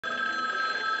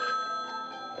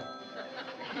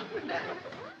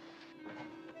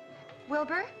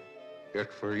Wilbur?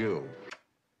 It for you.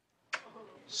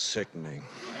 Sickening.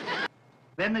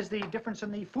 Then there's the difference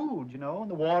in the food, you know,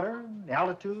 and the water, and the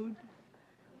altitude.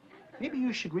 Maybe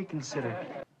you should reconsider.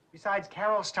 Besides,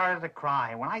 Carol started to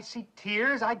cry. When I see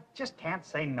tears, I just can't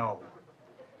say no.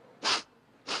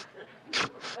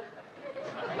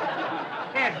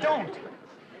 Ed, don't.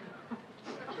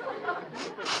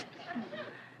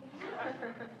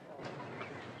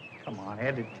 Come on,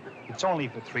 Ed. It's only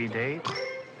for 3 days. Come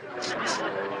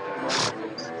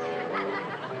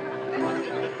on,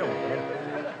 Ed.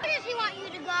 Where does he want you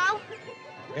to go?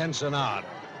 Ensenada.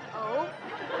 Oh?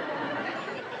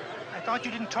 I thought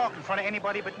you didn't talk in front of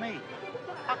anybody but me.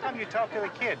 How come you talk to a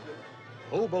kid?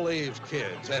 Who believes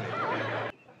kids,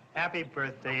 anyway? Happy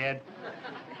birthday, Ed.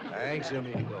 Thanks,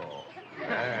 amigo.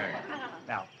 Thanks.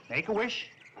 Now, make a wish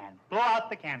and blow out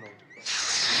the candle.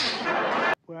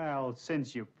 Well,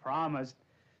 since you promised,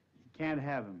 you can't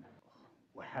have him.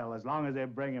 Well, as long as they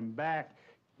bring him back,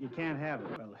 you can't have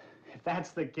him. Well, if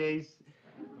that's the case,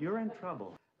 you're in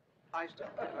trouble. I still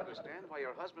can't understand why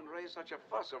your husband raised such a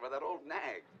fuss over that old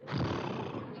nag.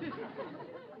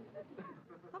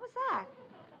 What was that?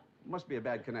 Must be a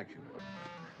bad connection.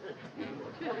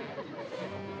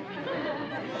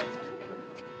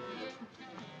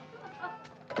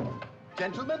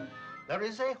 Gentlemen, there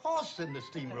is a horse in the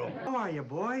steam room. How are you,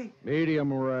 boy?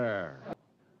 Medium rare.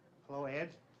 Hello, Ed.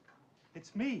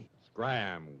 It's me.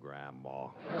 Scram, Grandma.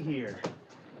 Here.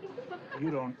 You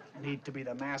don't need to be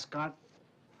the mascot.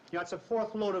 You know, it's the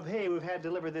 4th load of hay we've had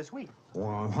delivered this week. Well,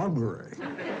 I'm hungry.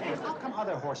 How come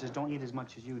other horses don't eat as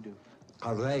much as you do?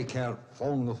 'Cause they can't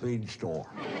phone the feed store.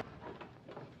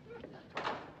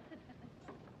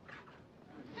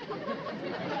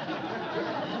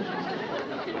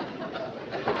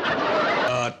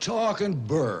 A talking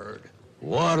bird.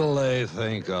 What'll they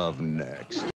think of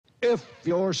next? If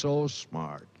you're so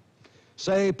smart,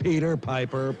 say Peter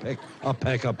Piper pick a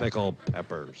peck of pickled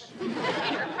peppers.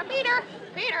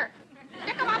 Peter!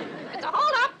 Pick him up! It's a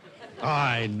holdup!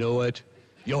 I knew it.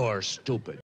 You're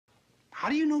stupid. How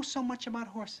do you know so much about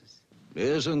horses?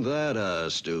 Isn't that a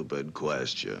stupid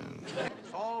question?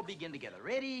 Let's all begin together.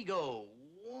 Ready, go.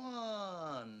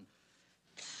 1,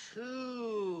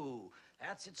 2.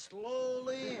 That's it,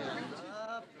 slowly, and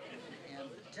up, and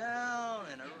down,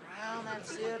 and around,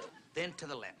 that's it. Then to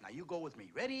the left. Now, you go with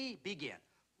me. Ready, begin.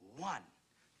 1,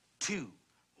 2,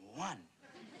 1,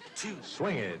 2.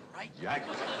 Swing it, Right. Jack.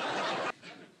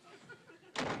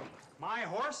 My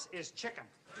horse is Chicken.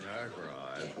 That's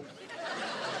right.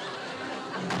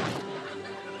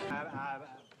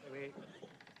 Wait.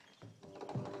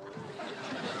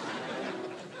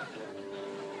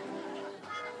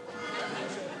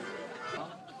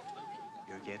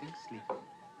 You're getting sleepy.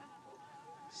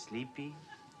 Sleepy.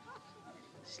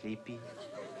 Sleepy.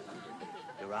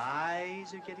 Your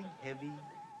eyes are getting heavy.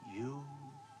 You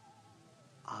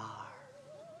are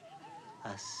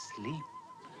asleep.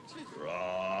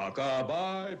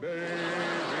 Rock-a-bye, baby.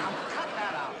 Now cut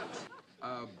that out.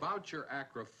 About your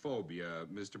acrophobia,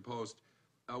 Mr. Post,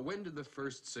 when did the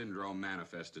first syndrome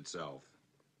manifest itself?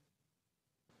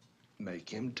 Make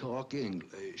him talk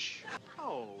English.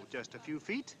 Oh, just a few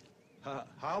feet?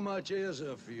 How much is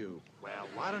a few? Well,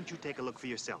 why don't you take a look for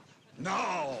yourself?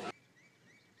 No!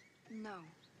 No,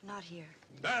 not here.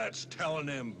 That's telling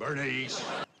him, Bernice.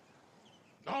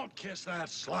 Don't kiss that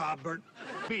slob, Bert.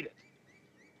 Beat it.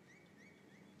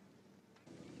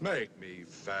 Make me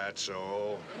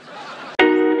fatso.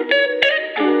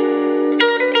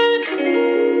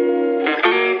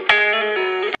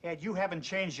 Ed, you haven't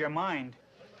changed your mind.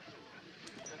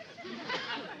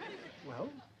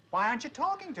 Well, why aren't you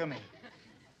talking to me?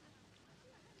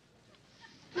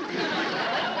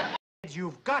 Ed,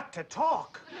 you've got to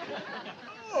talk.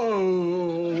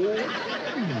 Oh.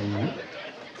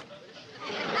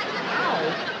 Now,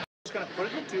 I'm just going to put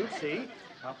it in the tube, see?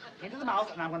 Up into the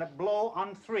mouth, and I'm going to blow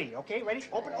on 3. Okay, ready?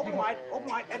 Open wide, open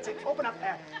wide. That's it. Open up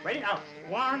there. Ready? Now,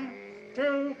 1,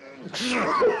 2.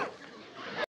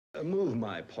 Move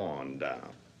my pawn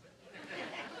down.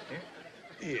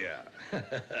 Yeah.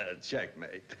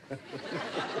 Checkmate.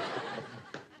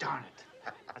 Darn it.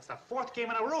 That's the 4th game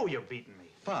in a row you've beaten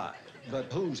me. 5.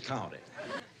 But who's counting?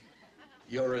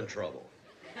 You're in trouble.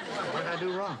 What did I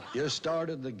do wrong? You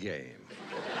started the game.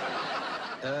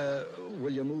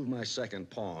 Will you move my second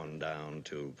pawn down,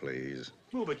 too, please?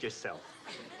 Move it yourself.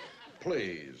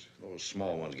 Please. Those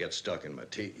small ones get stuck in my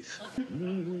teeth.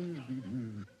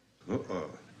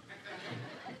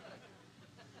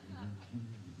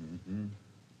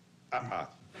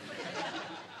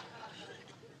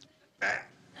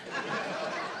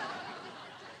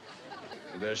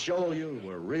 To show you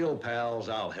we're real pals,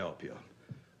 I'll help you.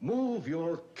 Move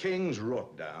your king's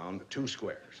rook down 2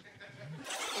 squares.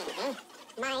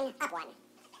 Mine up 1.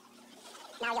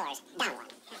 Now yours, down 1.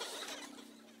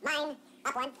 Mine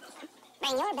up 1.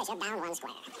 Bring your bishop down 1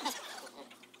 square.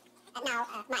 Now,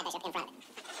 my bishop in front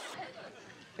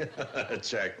of him.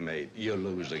 Checkmate. You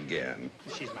lose again.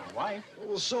 She's my wife.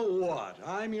 Well, so what?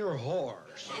 I'm your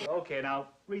horse. Okay, now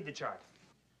read the chart.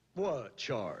 What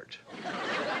chart?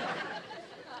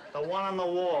 The one on the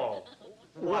wall.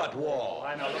 What wall?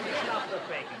 I know. Look, stop the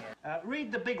faking it. Read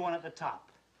the big one at the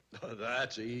top.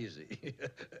 That's easy.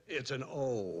 It's an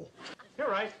O. You're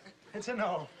right. It's an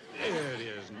O. It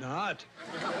is not.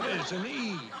 It's an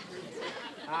E.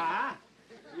 Uh-huh.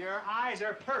 Your eyes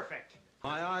are perfect.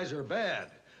 My eyes are bad.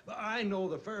 But I know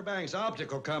the Fairbanks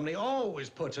Optical Company always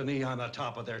puts an E on the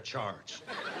top of their charts.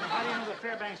 How do you know the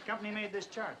Fairbanks Company made this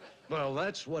chart? Well,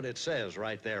 that's what it says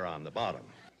right there on the bottom.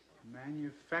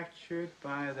 Manufactured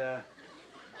by the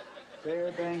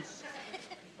Fairbanks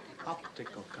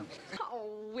Optical Company.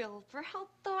 Oh, Wilbur, how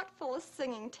thoughtful a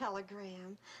singing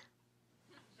telegram.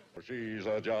 She's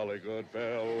a jolly good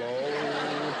fellow,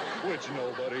 which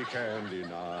nobody can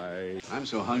deny. I'm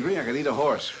so hungry I could eat a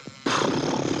horse.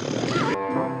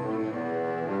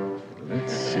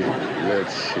 Let's see.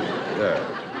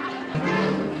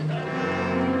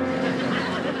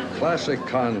 Classic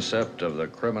concept of the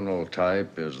criminal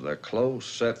type is the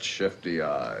close-set, shifty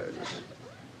eyes.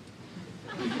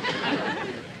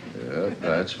 Yeah,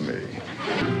 that's me.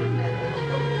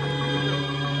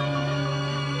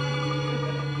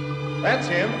 That's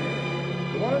him.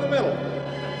 The one in the middle.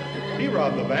 He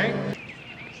robbed the bank.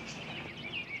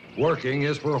 Working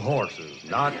is for horses,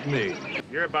 not me.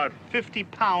 You're about 50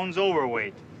 pounds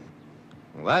overweight.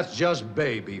 Well, that's just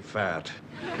baby fat.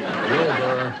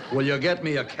 Wilbur, will you get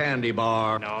me a candy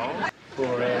bar? No.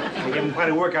 Poor Ed. We're getting quite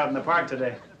a workout in the park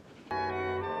today.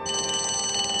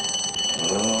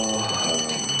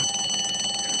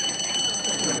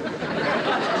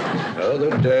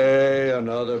 Another day,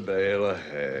 another bale of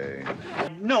hay.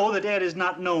 No, that Ed is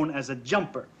not known as a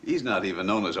jumper. He's not even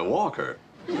known as a walker.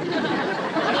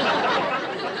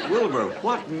 Wilbur,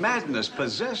 what madness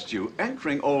possessed you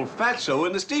entering old Fatso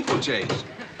in the steeplechase?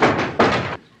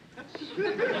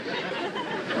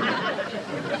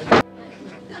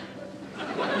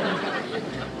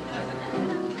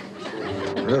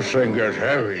 This thing gets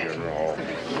heavy, you know.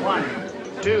 1,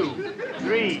 2,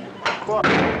 3, 4.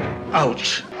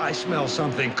 Ouch! I smell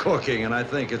something cooking, and I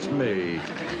think it's me.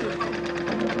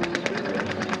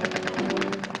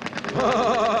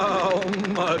 How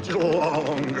much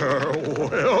longer,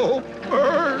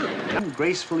 Wilbur? Come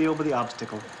gracefully over the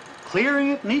obstacle, clearing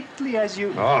it neatly as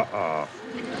you... Uh-uh.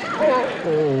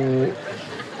 Uh-oh.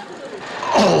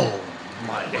 Oh,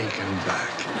 my aching back.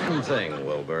 One thing,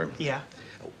 Wilbur. Yeah?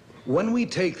 When we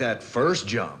take that first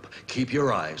jump, keep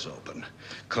your eyes open,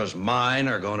 'cause mine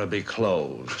are gonna be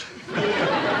closed.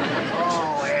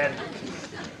 Oh, Ed.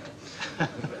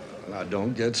 Now,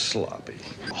 don't get sloppy.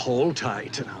 Hold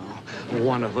tight now.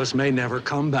 One of us may never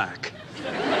come back.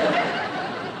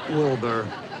 Wilbur,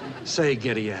 say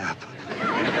giddy ap.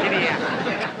 Giddy ap.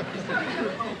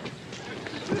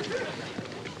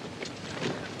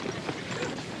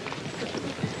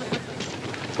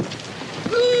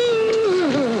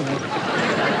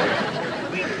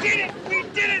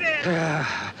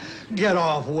 Get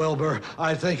off, Wilbur.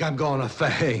 I think I'm gonna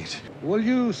faint. Will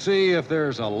you see if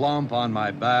there's a lump on my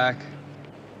back?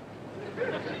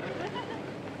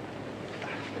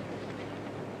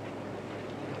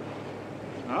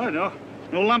 Oh, no.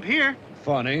 No lump here.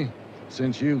 Funny.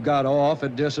 Since you got off,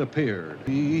 it disappeared.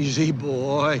 Easy,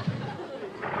 boy.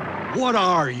 What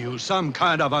are you, some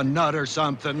kind of a nut or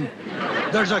something?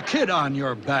 There's a kid on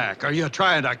your back. Are you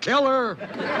trying to kill her?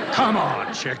 Come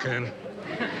on, chicken.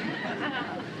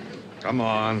 Come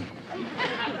on.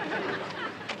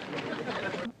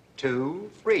 2,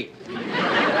 3.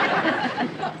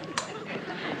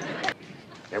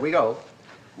 There we go.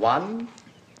 1,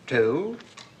 2,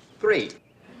 3.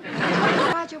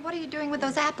 Roger, what are you doing with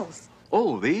those apples?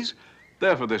 Oh, these?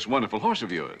 They're for this wonderful horse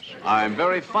of yours. I'm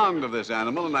very fond of this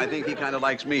animal, and I think he kind of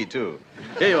likes me, too.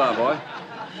 Here you are, boy.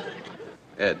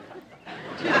 Ed.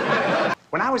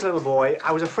 When I was a little boy,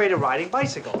 I was afraid of riding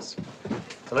bicycles.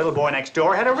 The little boy next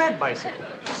door had a red bicycle.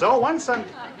 So one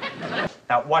Sunday...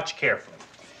 Now, watch carefully.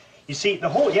 You see,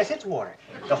 yes, it's water.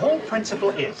 The whole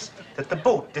principle is that the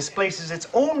boat displaces its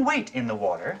own weight in the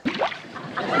water.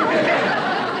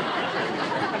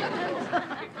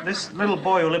 This little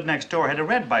boy who lived next door had a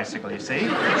red bicycle, you see.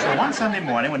 So one Sunday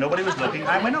morning, when nobody was looking,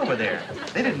 I went over there.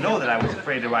 They didn't know that I was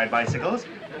afraid to ride bicycles,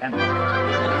 and...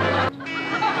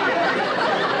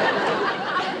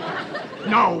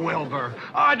 No, Wilbur.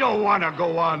 I don't want to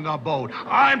go on the boat.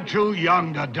 I'm too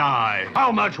young to die. How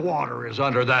much water is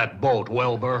under that boat,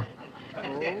 Wilbur?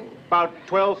 About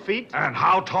 12 feet. And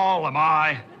how tall am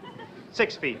I?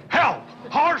 6 feet. Help!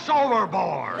 Horse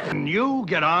overboard! And you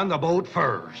get on the boat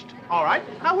first. All right,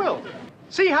 I will.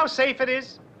 See how safe it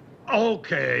is?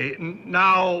 Okay,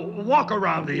 now walk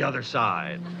around the other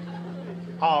side.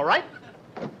 All right.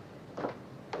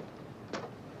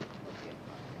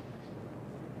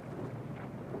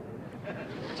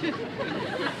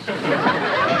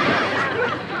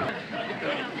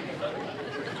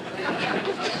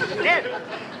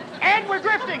 Ed, we're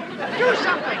drifting. Do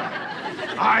something.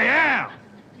 I am.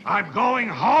 I'm going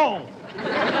home.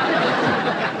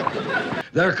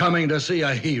 They're coming to see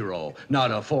a hero,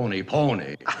 not a phony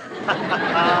pony.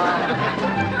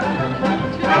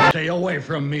 Stay away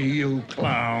from me, you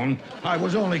clown. I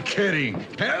was only kidding.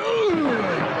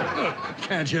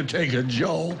 Can't you take a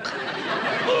joke?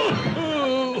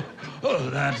 Oh,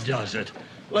 that does it.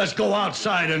 Let's go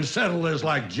outside and settle this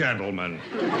like gentlemen.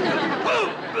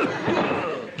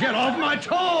 Get off my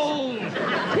toes!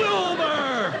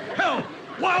 Wilbur! Help!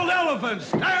 Wild elephants!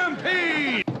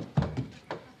 Stampede!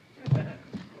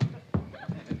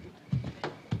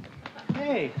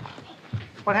 Hey,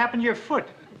 what happened to your foot?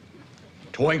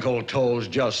 Twinkle Toes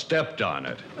just stepped on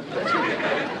it.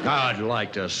 I'd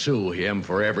like to sue him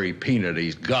for every peanut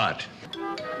he's got.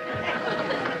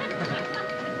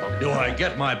 Do I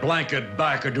get my blanket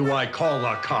back or do I call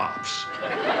the cops?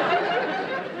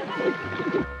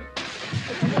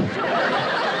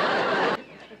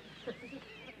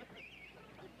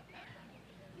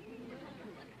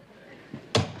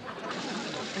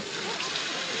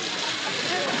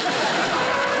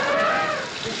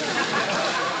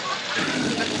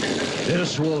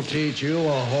 This will teach you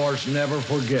a horse never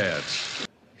forgets.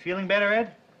 Feeling better,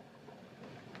 Ed?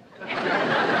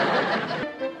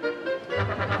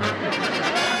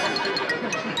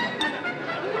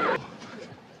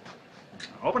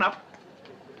 Open up.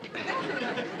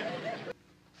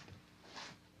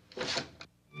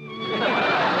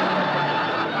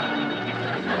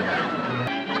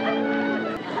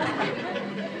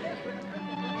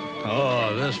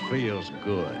 Oh, this feels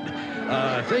good.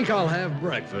 I think I'll have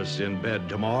breakfast in bed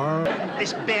tomorrow.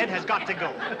 This bed has got to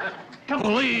go. Come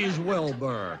on. Please,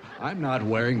 Wilbur. I'm not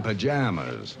wearing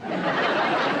pajamas.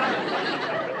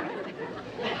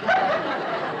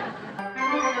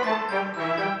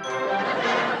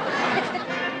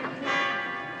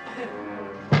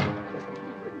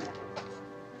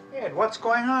 Ed, what's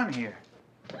going on here?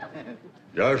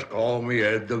 Just call me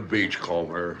Ed the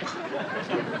Beachcomber.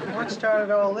 What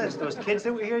started all this? Those kids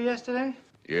that were here yesterday?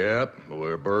 Yep,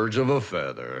 we're birds of a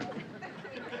feather.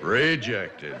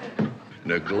 Rejected,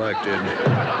 neglected,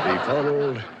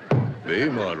 befuddled,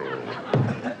 bemuddled.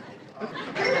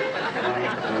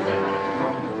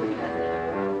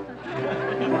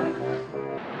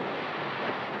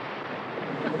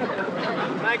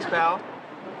 Thanks, pal.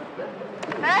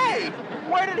 Hey,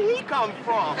 where did he come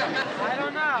from? I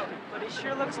don't know, but he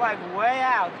sure looks like way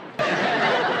out.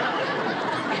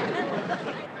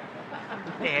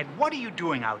 Ed, what are you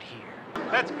doing out here?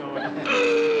 Let's go.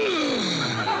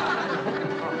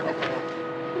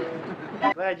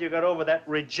 Glad you got over that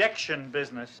rejection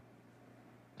business.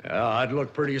 Yeah, I'd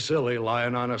look pretty silly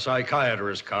lying on a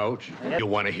psychiatrist's couch. You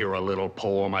want to hear a little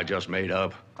poem I just made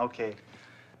up? Okay.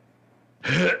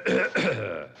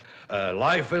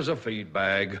 Life is a feed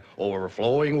bag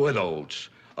overflowing with oats,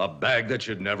 a bag that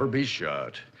should never be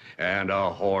shut, and a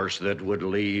horse that would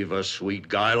leave a sweet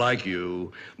guy like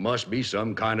you must be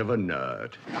some kind of a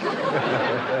nut.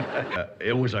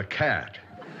 It was a cat.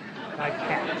 A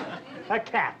cat. A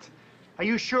cat. Are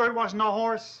you sure it wasn't a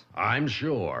horse? I'm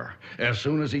sure. As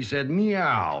soon as he said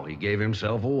meow, he gave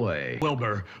himself away.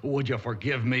 Wilbur, would you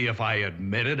forgive me if I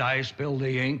admitted I spilled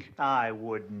the ink? I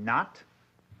would not.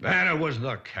 Then it was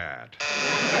the cat.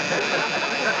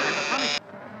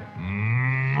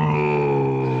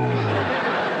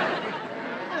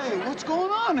 Hey, what's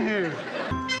going on here?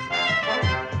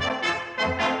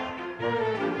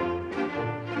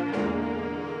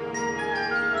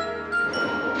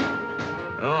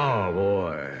 Oh,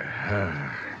 boy.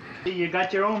 You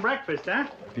got your own breakfast, huh?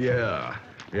 Yeah.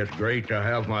 It's great to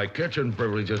have my kitchen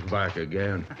privileges back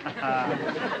again.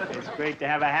 It's great to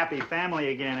have a happy family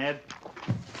again, Ed.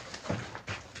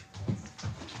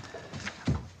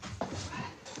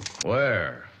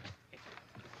 Where?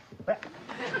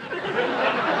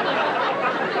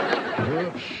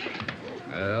 Oops.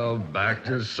 Well, back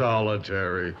to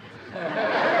solitary.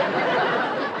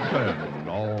 Send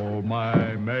all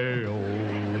my mail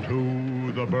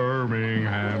to the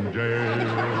Birmingham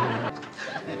jail.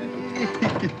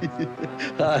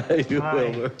 Hi,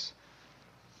 Wilbur.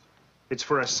 It's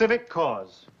for a civic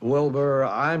cause. Wilbur,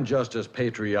 I'm just as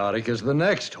patriotic as the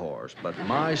next horse, but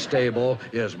my stable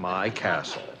is my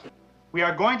castle. We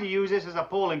are going to use this as a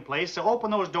polling place, so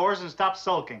open those doors and stop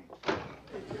sulking.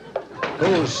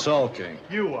 Who's sulking?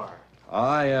 You are.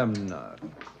 I am not.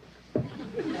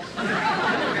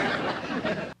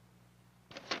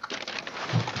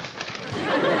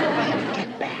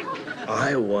 Get back.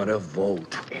 I want to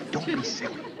vote. Ed, don't be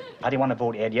silly. How do you want to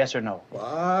vote, Ed? Yes or no?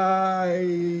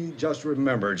 I just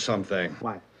remembered something.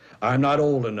 What? I'm not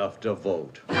old enough to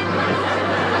vote.